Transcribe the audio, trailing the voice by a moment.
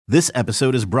This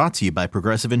episode is brought to you by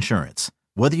Progressive Insurance.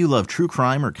 Whether you love true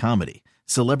crime or comedy,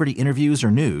 celebrity interviews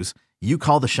or news, you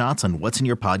call the shots on what's in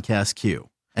your podcast queue.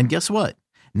 And guess what?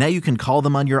 Now you can call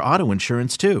them on your auto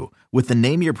insurance too with the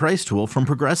Name Your Price tool from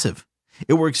Progressive.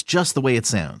 It works just the way it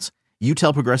sounds. You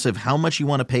tell Progressive how much you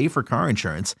want to pay for car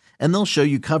insurance, and they'll show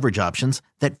you coverage options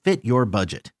that fit your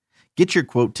budget. Get your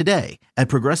quote today at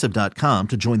Progressive.com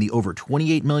to join the over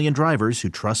 28 million drivers who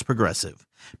trust Progressive.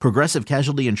 Progressive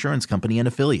Casualty Insurance Company and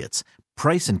Affiliates.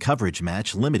 Price and coverage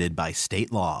match limited by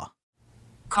state law.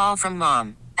 Call from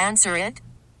mom. Answer it.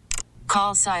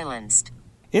 Call silenced.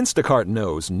 Instacart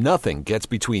knows nothing gets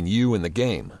between you and the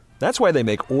game. That's why they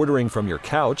make ordering from your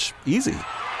couch easy.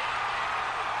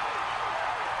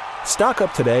 Stock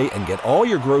up today and get all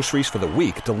your groceries for the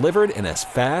week delivered in as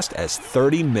fast as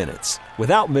 30 minutes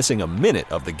without missing a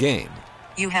minute of the game.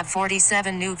 You have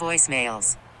 47 new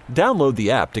voicemails. Download the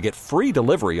app to get free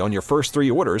delivery on your first 3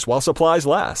 orders while supplies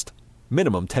last.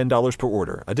 Minimum $10 per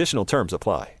order. Additional terms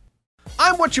apply.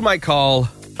 I'm what you might call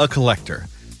a collector.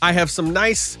 I have some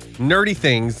nice, nerdy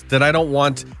things that I don't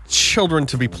want children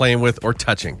to be playing with or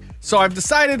touching. So I've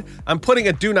decided I'm putting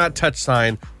a do not touch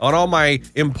sign on all my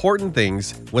important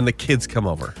things when the kids come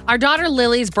over. Our daughter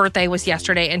Lily's birthday was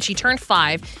yesterday and she turned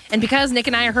 5. And because Nick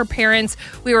and I are her parents,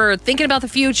 we were thinking about the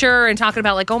future and talking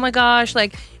about like, oh my gosh,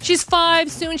 like she's 5.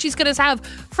 Soon she's going to have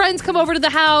friends come over to the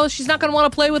house. She's not going to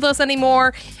want to play with us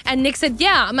anymore. And Nick said,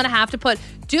 yeah, I'm going to have to put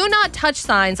do not touch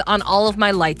signs on all of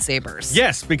my lightsabers.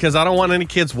 Yes, because I don't want any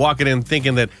kids walking in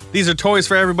thinking that these are toys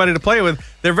for everybody to play with.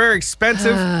 They're very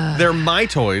expensive. They're my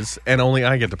toys, and only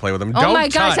I get to play with them. Oh my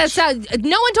gosh, that's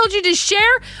no one told you to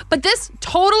share, but this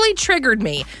totally triggered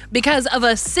me because of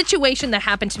a situation that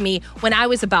happened to me when I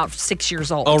was about 6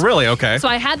 years old. Oh, really? Okay. So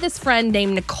I had this friend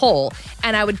named Nicole,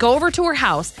 and I would go over to her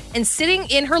house, and sitting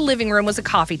in her living room was a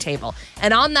coffee table,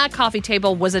 and on that coffee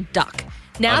table was a duck.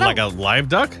 Like a live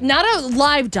duck? Not a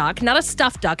live duck, not a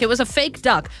stuffed duck. It was a fake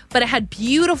duck, but it had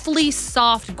beautifully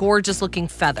soft, gorgeous-looking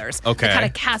feathers. Okay. That kind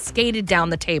of cascaded down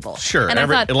the table. Sure, and I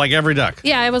thought, like every duck.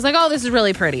 Yeah, I was like, oh, this is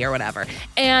really pretty or whatever.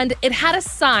 And it had a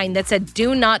sign that said,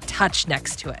 do not touch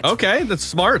next to it. Okay, that's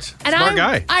smart. And smart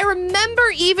guy. I remember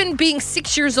even being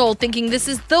 6 years old thinking this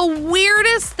is the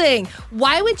weirdest thing.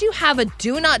 Why would you have a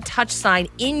do not touch sign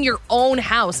in your own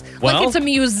house? Well, like it's a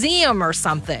museum or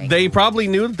something. They probably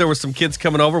knew that there was some kids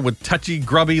coming over with touchy,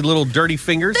 grubby, little dirty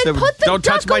fingers. Then put the don't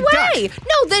duck touch my away. duck.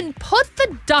 No, then put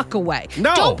the duck away.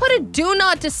 No. Don't put a do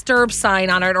not disturb sign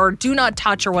on it or do not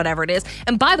touch or whatever it is.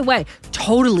 And by the way,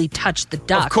 totally touch the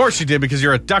duck. Of course you did because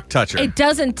you're a duck toucher. It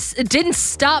didn't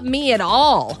stop me at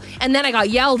all. And then I got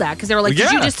yelled at because they were like,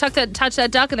 did you just touch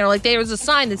that duck? And they were like, there was a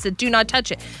sign that said do not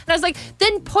touch it. And I was like,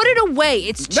 then put it away.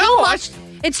 It's too much.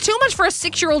 It's too much for a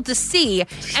 6-year-old to see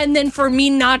and then for me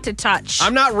not to touch.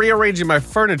 I'm not rearranging my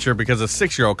furniture because a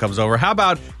 6-year-old comes over. How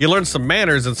about you learn some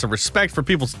manners and some respect for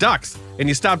people's ducks and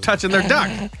you stop touching their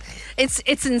duck?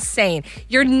 It's insane.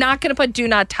 You're not going to put do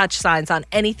not touch signs on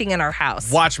anything in our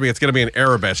house. Watch me. It's going to be in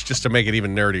Arabic just to make it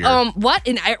even nerdier. What?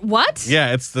 What?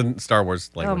 Yeah, it's the Star Wars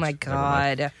language. Oh, my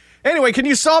God. Anyway, can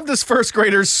you solve this first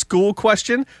grader's school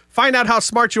question? Find out how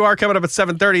smart you are coming up at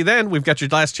 7:30. Then we've got your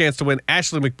last chance to win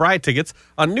Ashley McBride tickets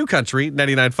on New Country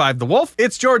 99.5 The Wolf.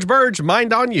 It's George Burge.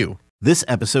 Mind on you. This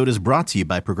episode is brought to you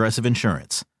by Progressive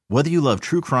Insurance. Whether you love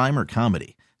true crime or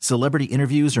comedy, celebrity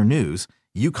interviews or news,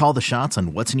 you call the shots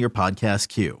on what's in your podcast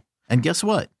queue. And guess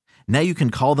what? Now you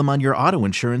can call them on your auto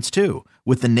insurance too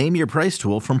with the Name Your Price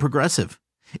tool from Progressive.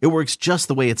 It works just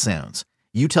the way it sounds.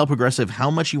 You tell Progressive how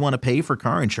much you want to pay for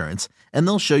car insurance, and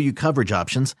they'll show you coverage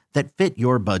options that fit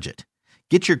your budget.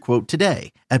 Get your quote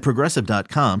today at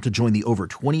Progressive.com to join the over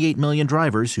 28 million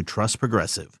drivers who trust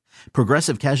Progressive.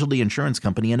 Progressive Casualty Insurance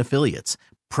Company and Affiliates.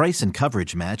 Price and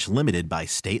coverage match limited by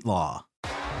state law.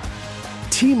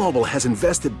 T-Mobile has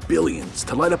invested billions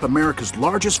to light up America's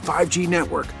largest 5G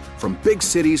network, from big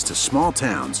cities to small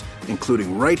towns,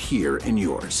 including right here in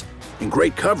yours. And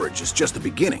great coverage is just the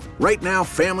beginning. Right now,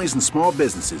 families and small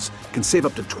businesses can save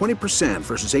up to 20%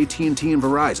 versus AT&T and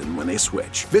Verizon when they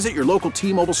switch. Visit your local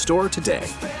T-Mobile store today.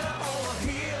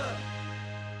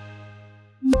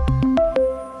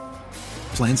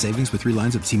 Plan savings with 3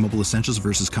 lines of T-Mobile Essentials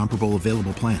versus comparable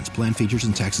available plans. Plan features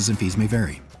and taxes and fees may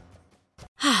vary.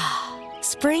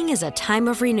 Spring is a time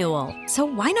of renewal, so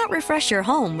why not refresh your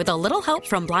home with a little help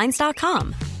from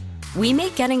Blinds.com? We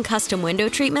make getting custom window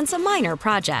treatments a minor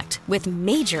project with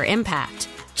major impact.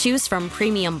 Choose from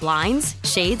premium blinds,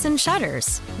 shades, and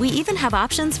shutters. We even have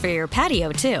options for your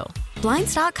patio, too.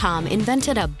 Blinds.com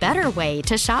invented a better way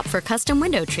to shop for custom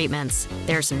window treatments.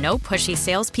 There's no pushy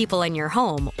salespeople in your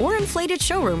home or inflated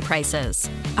showroom prices.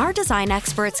 Our design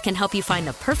experts can help you find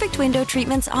the perfect window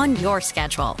treatments on your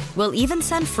schedule. We'll even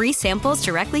send free samples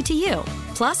directly to you.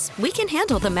 Plus, we can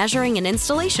handle the measuring and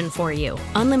installation for you.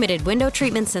 Unlimited window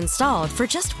treatments installed for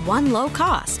just one low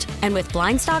cost. And with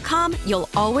Blinds.com, you'll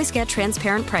always get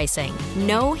transparent pricing.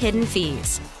 No hidden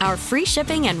fees. Our free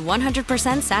shipping and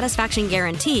 100% satisfaction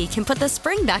guarantee can put the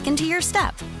spring back into your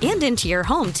step and into your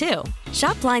home, too.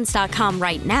 Shop Blinds.com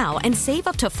right now and save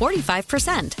up to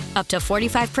 45%. Up to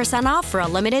 45% off for a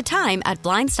limited time at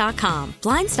Blinds.com.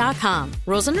 Blinds.com.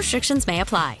 Rules and restrictions may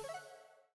apply.